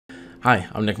Hi,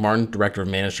 I'm Nick Martin, Director of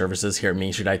Managed Services here at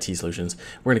Mainstreet IT Solutions.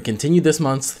 We're going to continue this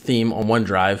month's theme on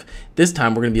OneDrive. This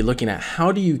time we're going to be looking at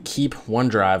how do you keep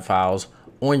OneDrive files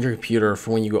on your computer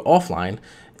for when you go offline,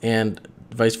 and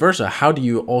vice versa, how do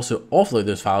you also offload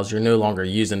those files you're no longer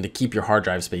using to keep your hard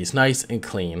drive space nice and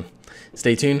clean.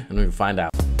 Stay tuned and we'll find out.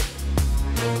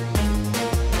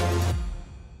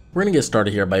 We're going to get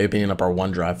started here by opening up our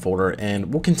OneDrive folder,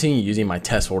 and we'll continue using my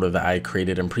test folder that I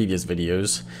created in previous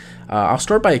videos. I'll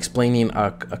start by explaining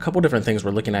a couple different things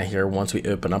we're looking at here once we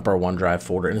open up our OneDrive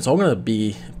folder, and it's all going to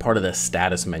be part of the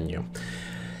status menu.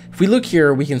 If we look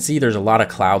here, we can see there's a lot of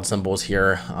cloud symbols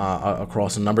here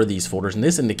across a number of these folders, and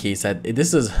this indicates that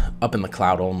this is up in the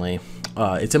cloud only.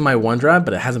 It's in my OneDrive,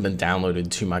 but it hasn't been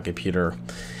downloaded to my computer.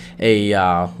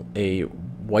 A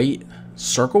white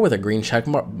circle with a green check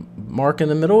mark in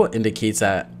the middle indicates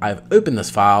that I've opened this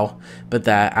file, but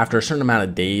that after a certain amount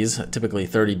of days, typically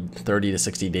 30 to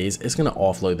 60 days, it's going to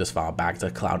offload this file back to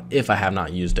the cloud if I have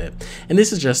not used it. And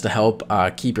this is just to help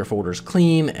keep your folders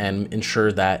clean and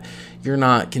ensure that you're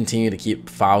not continuing to keep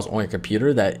files on your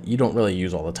computer that you don't really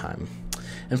use all the time.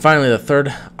 And finally, the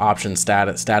third option,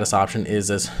 status option, is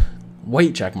this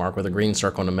white check mark with a green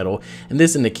circle in the middle, and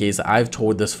this indicates that I've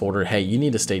told this folder, hey, you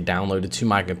need to stay downloaded to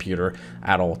my computer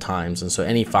at all times, and so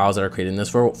any files that are created in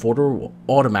this folder will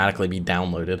automatically be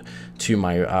downloaded to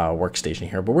my workstation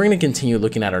here. But we're going to continue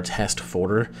looking at our test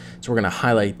folder, so we're going to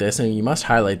highlight this, and you must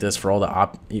highlight this for all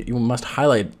the you must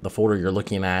highlight the folder you're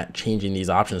looking at changing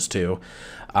these options to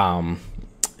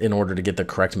in order to get the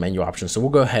correct menu options. So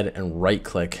we'll go ahead and right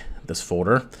click this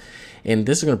folder, and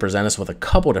this is going to present us with a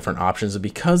couple different options. And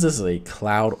because this is a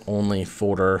cloud only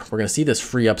folder, we're going to see this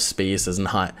free up space is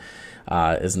not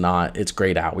it's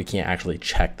grayed out. We can't actually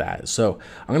check that. So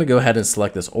I'm going to go ahead and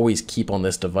select this always keep on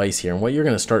this device here, and what you're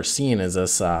going to start seeing is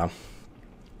this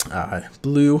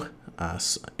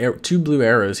two blue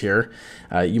arrows here.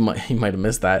 You might have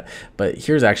missed that, but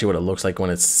here's actually what it looks like when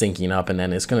it's syncing up, and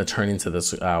then it's going to turn into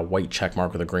this white check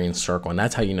mark with a green circle, and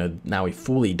that's how you know now we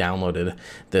fully downloaded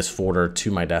this folder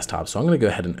to my desktop. So I'm going to go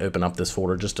ahead and open up this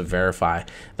folder just to verify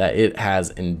that it has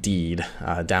indeed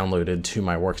downloaded to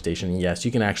my workstation. Yes,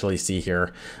 you can actually see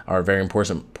here our very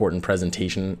important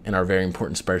presentation and our very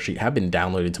important spreadsheet have been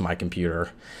downloaded to my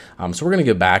computer. So we're going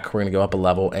to go back, we're going to go up a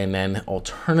level, and then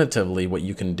alternatively what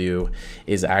you can do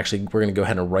is actually we're going to go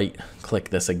ahead and right click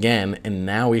this again, and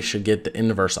now we should get the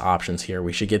inverse options here.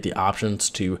 We should get the options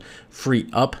to free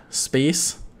up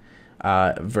space,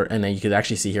 and then you can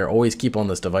actually see here always keep on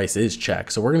this device is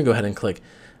checked. So we're going to go ahead and click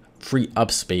free up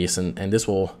space, and this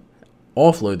will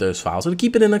offload those files. It'll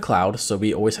keep it in the cloud, so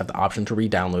we always have the option to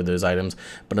re-download those items,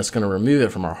 but it's going to remove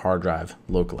it from our hard drive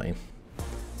locally.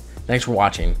 Thanks for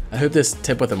watching. I hope this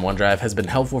tip within OneDrive has been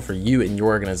helpful for you and your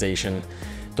organization.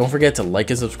 Don't forget to like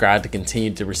and subscribe to continue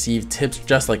to receive tips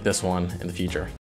just like this one in the future.